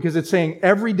important because it's saying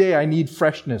every day I need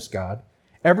freshness, God.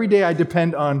 Every day I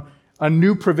depend on a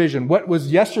new provision. What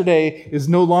was yesterday is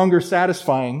no longer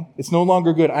satisfying. It's no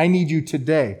longer good. I need you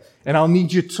today, and I'll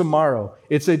need you tomorrow.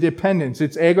 It's a dependence.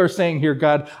 It's Agar saying here,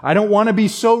 God, I don't want to be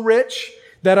so rich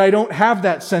that I don't have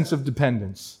that sense of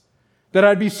dependence, that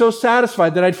I'd be so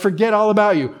satisfied that I'd forget all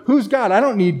about you. Who's God? I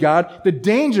don't need God. The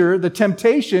danger, the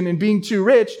temptation in being too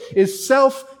rich is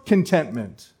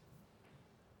self-contentment,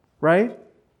 right?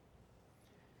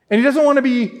 And he doesn't want to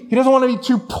be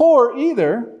too poor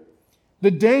either.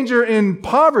 The danger in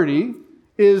poverty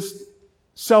is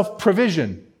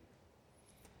self-provision.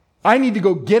 I need to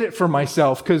go get it for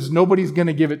myself because nobody's going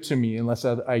to give it to me unless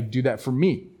I do that for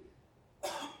me.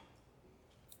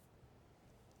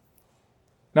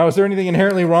 Now, is there anything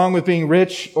inherently wrong with being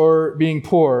rich or being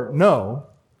poor? No,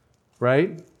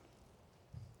 right?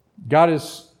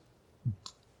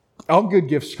 All good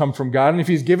gifts come from God, and if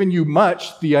He's given you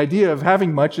much, the idea of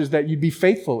having much is that you'd be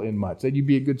faithful in much, that you'd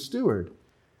be a good steward.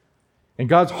 And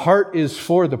God's heart is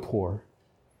for the poor,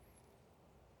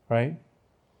 right?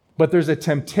 But there's a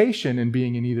temptation in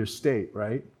being in either state,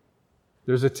 right?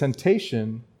 There's a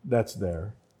temptation that's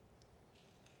there.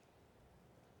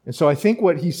 And so I think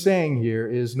what he's saying here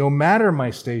is, no matter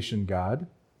my station, God,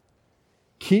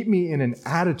 keep me in an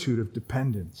attitude of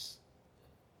dependence.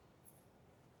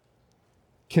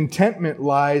 Contentment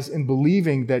lies in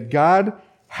believing that God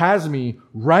has me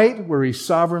right where He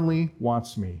sovereignly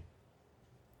wants me.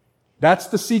 That's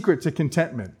the secret to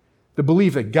contentment. The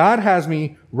belief that God has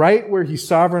me right where He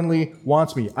sovereignly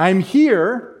wants me. I'm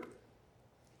here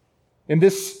in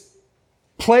this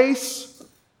place,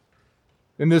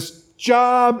 in this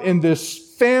job, in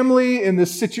this family, in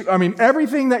this situation.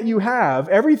 Everything that you have,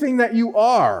 everything that you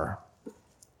are,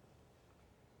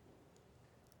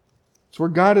 it's where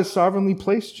God has sovereignly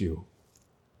placed you.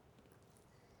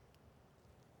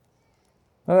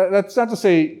 Now, that's not to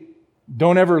say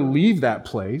don't ever leave that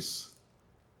place.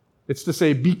 It's to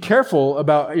say, be careful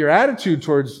about your attitude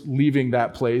towards leaving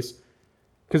that place,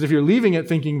 because if you're leaving it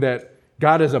thinking that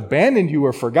God has abandoned you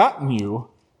or forgotten you,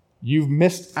 you've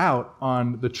missed out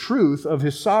on the truth of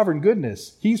His sovereign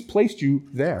goodness. He's placed you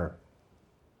there.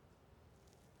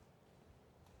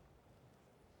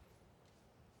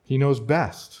 He knows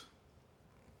best.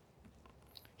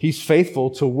 He's faithful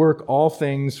to work all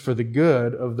things for the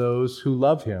good of those who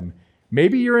love Him.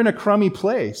 Maybe you're in a crummy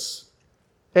place.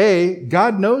 A,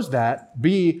 God knows that.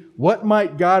 B, what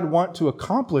might God want to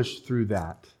accomplish through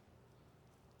that?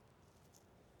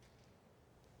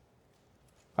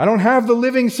 I don't have the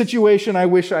living situation I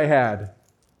wish I had.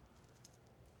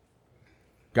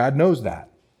 God knows that.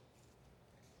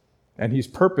 And He's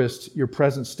purposed your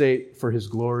present state for His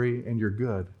glory and your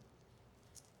good.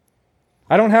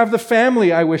 I don't have the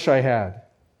family I wish I had.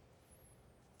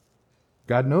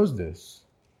 God knows this.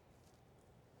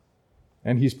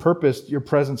 And He's purposed your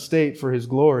present state for His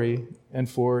glory and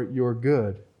for your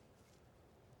good.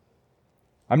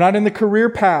 I'm not in the career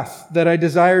path that I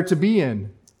desire to be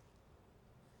in.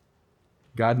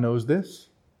 God knows this.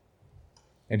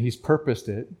 And He's purposed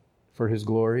it for His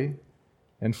glory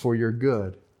and for your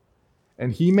good.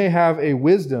 And He may have a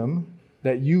wisdom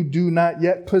that you do not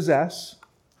yet possess.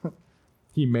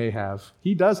 He may have.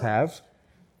 He does have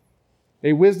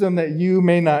a wisdom that you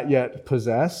may not yet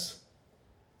possess,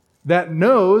 that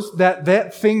knows that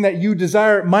that thing that you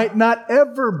desire might not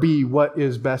ever be what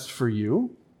is best for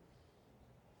you.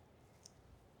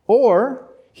 Or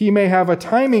He may have a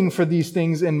timing for these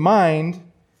things in mind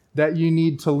that you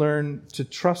need to learn to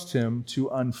trust Him to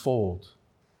unfold.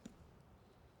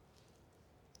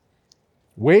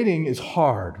 Waiting is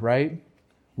hard, right?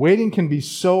 Waiting can be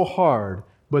so hard,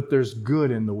 but there's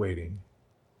good in the waiting.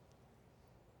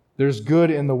 There's good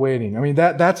in the waiting.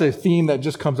 That's a theme that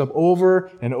just comes up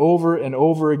over and over and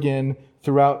over again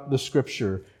throughout the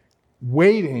Scripture.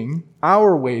 Waiting,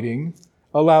 our waiting,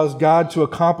 allows God to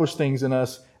accomplish things in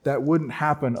us that wouldn't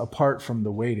happen apart from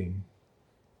the waiting.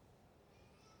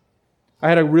 I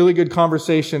had a really good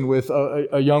conversation with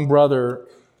a young brother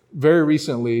very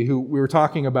recently who we were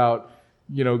talking about,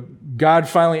 God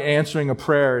finally answering a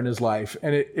prayer in his life.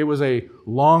 And it was a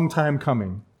long time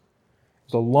coming.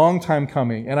 It's a long time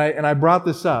coming. And I brought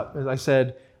this up. As I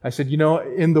said,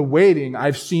 in the waiting,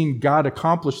 I've seen God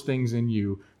accomplish things in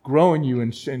you, grow in you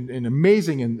in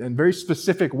amazing and very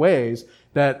specific ways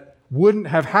that wouldn't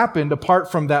have happened apart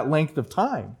from that length of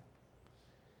time.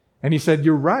 And he said,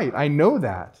 you're right. I know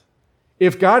that.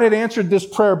 If God had answered this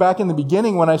prayer back in the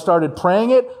beginning when I started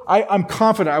praying it, I'm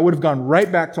confident I would have gone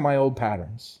right back to my old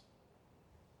patterns.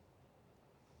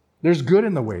 There's good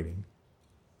in the waiting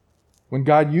when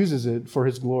God uses it for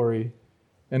His glory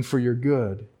and for your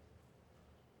good.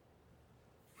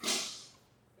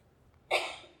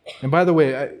 And by the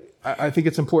way, I think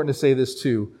it's important to say this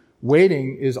too.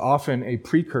 Waiting is often a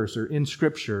precursor in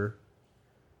Scripture,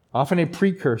 often a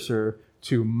precursor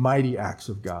to mighty acts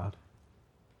of God.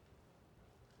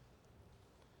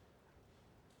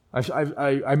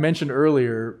 I mentioned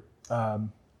earlier,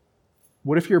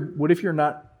 what if you're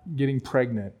not getting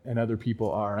pregnant and other people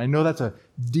are? I know that's a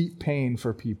deep pain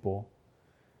for people.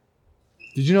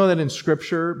 Did you know that in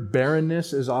Scripture,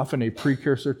 barrenness is often a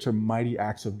precursor to mighty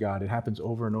acts of God? It happens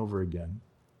over and over again.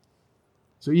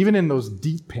 So even in those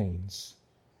deep pains,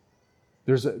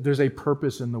 there's a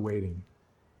purpose in the waiting.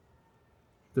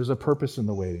 There's a purpose in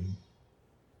the waiting.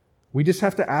 We just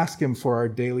have to ask Him for our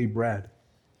daily bread.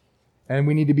 And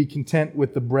we need to be content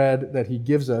with the bread that He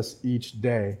gives us each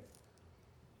day.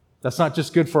 That's not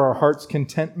just good for our heart's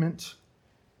contentment.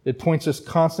 It points us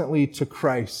constantly to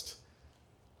Christ.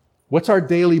 What's our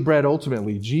daily bread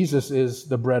ultimately? Jesus is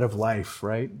the bread of life,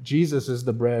 right? Jesus is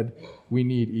the bread we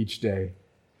need each day.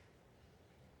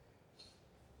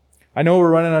 I know we're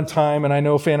running on time, and I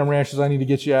know Phantom Ranchers, I need to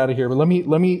get you out of here. But let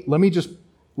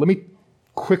me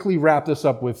quickly wrap this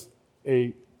up with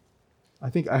I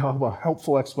think I have a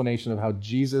helpful explanation of how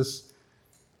Jesus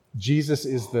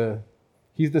is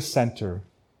He's the center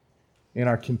in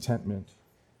our contentment.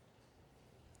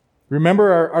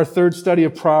 Remember our third study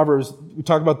of Proverbs, we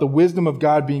talk about the wisdom of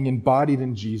God being embodied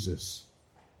in Jesus.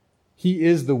 He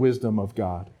is the wisdom of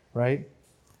God, right?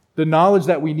 The knowledge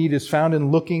that we need is found in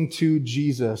looking to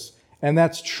Jesus. And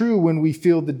that's true when we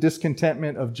feel the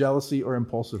discontentment of jealousy or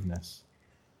impulsiveness.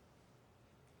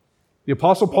 The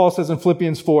Apostle Paul says in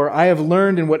Philippians 4, I have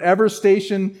learned in whatever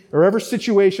station or whatever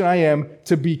situation I am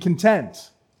to be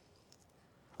content.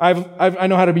 I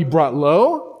know how to be brought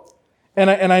low, and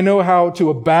I know how to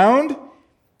abound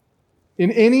in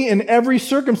any and every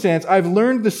circumstance. I've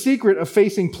learned the secret of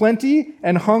facing plenty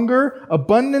and hunger,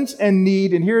 abundance and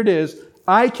need. And here it is,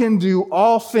 I can do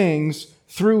all things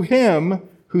through Him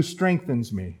who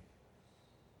strengthens me.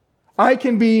 I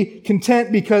can be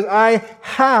content because I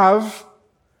have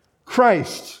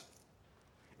Christ.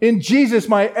 In Jesus,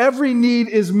 my every need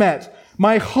is met.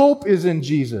 My hope is in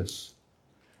Jesus.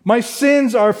 My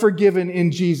sins are forgiven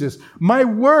in Jesus. My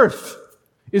worth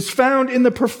is found in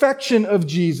the perfection of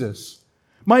Jesus.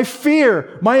 My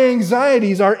fear, my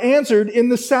anxieties are answered in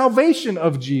the salvation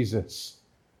of Jesus.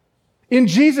 In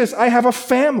Jesus, I have a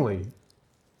family.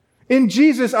 In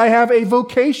Jesus, I have a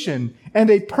vocation and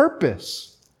a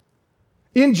purpose.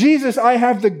 In Jesus, I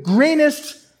have the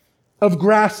greenest of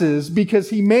grasses because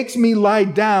He makes me lie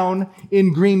down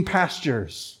in green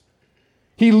pastures.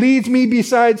 He leads me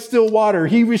beside still water.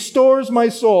 He restores my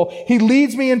soul. He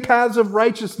leads me in paths of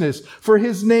righteousness for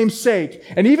His name's sake.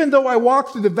 And even though I walk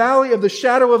through the valley of the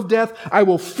shadow of death, I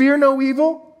will fear no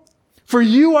evil, for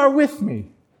You are with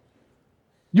me.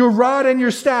 Your rod and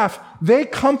Your staff, they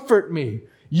comfort me.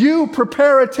 You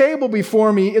prepare a table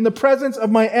before me in the presence of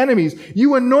my enemies.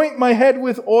 You anoint my head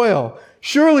with oil.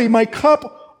 Surely my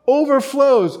cup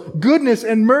overflows. Goodness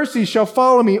and mercy shall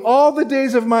follow me all the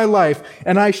days of my life,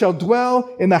 and I shall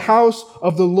dwell in the house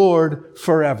of the Lord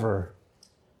forever.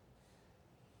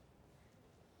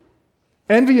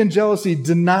 Envy and jealousy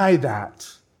deny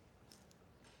that.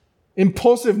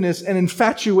 Impulsiveness and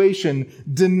infatuation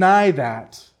deny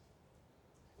that.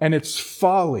 And it's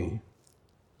folly.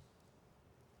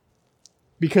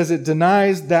 Because it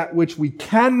denies that which we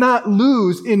cannot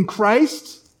lose in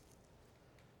Christ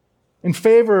in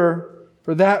favor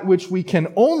for that which we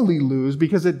can only lose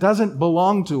because it doesn't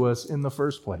belong to us in the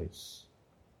first place.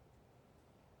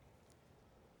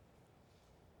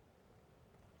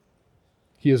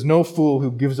 He is no fool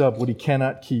who gives up what he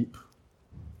cannot keep.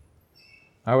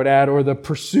 I would add, or the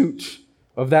pursuit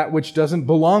of that which doesn't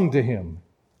belong to him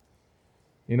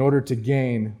in order to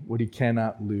gain what he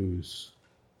cannot lose.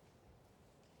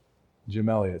 Jim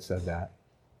Elliot said that.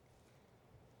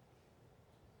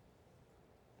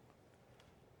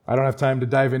 I don't have time to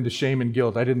dive into shame and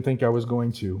guilt. I didn't think I was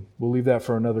going to. We'll leave that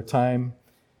for another time.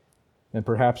 And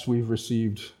perhaps we've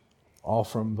received all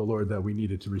from the Lord that we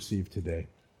needed to receive today.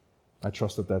 I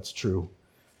trust that that's true.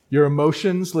 Your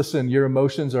emotions, listen, your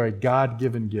emotions are a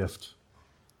God-given gift.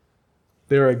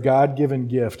 They're a God-given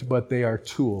gift, but they are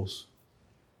tools.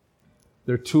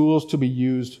 They're tools to be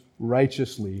used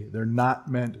righteously. They're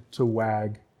not meant to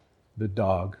wag the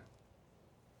dog.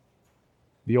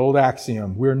 The old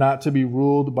axiom, we're not to be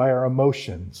ruled by our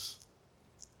emotions,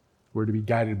 We're to be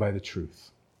guided by the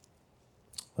truth.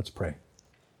 Let's pray.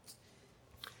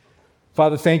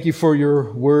 Father, thank you for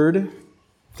your word.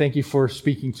 Thank you for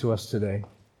speaking to us today.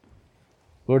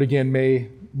 Lord, again, may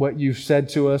what you've said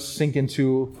to us sink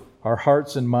into our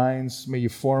hearts and minds. May you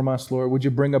form us, Lord. Would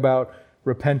you bring about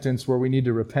repentance where we need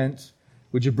to repent?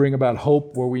 Would you bring about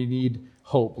hope where we need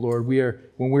hope, Lord?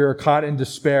 When we are caught in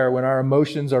despair, when our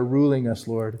emotions are ruling us,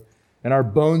 Lord, and our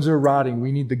bones are rotting,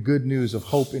 we need the good news of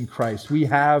hope in Christ. We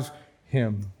have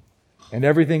him and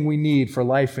everything we need for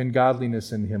life and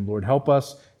godliness in him, Lord. Help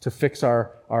us to fix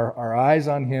our eyes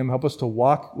on him. Help us to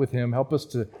walk with him. Help us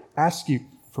to ask you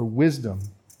for wisdom,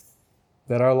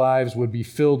 that our lives would be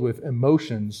filled with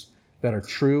emotions that are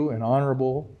true and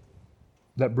honorable,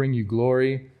 that bring you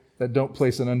glory, that don't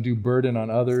place an undue burden on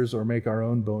others or make our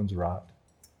own bones rot.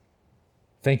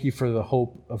 Thank you for the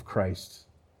hope of Christ.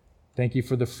 Thank you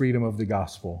for the freedom of the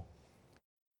gospel.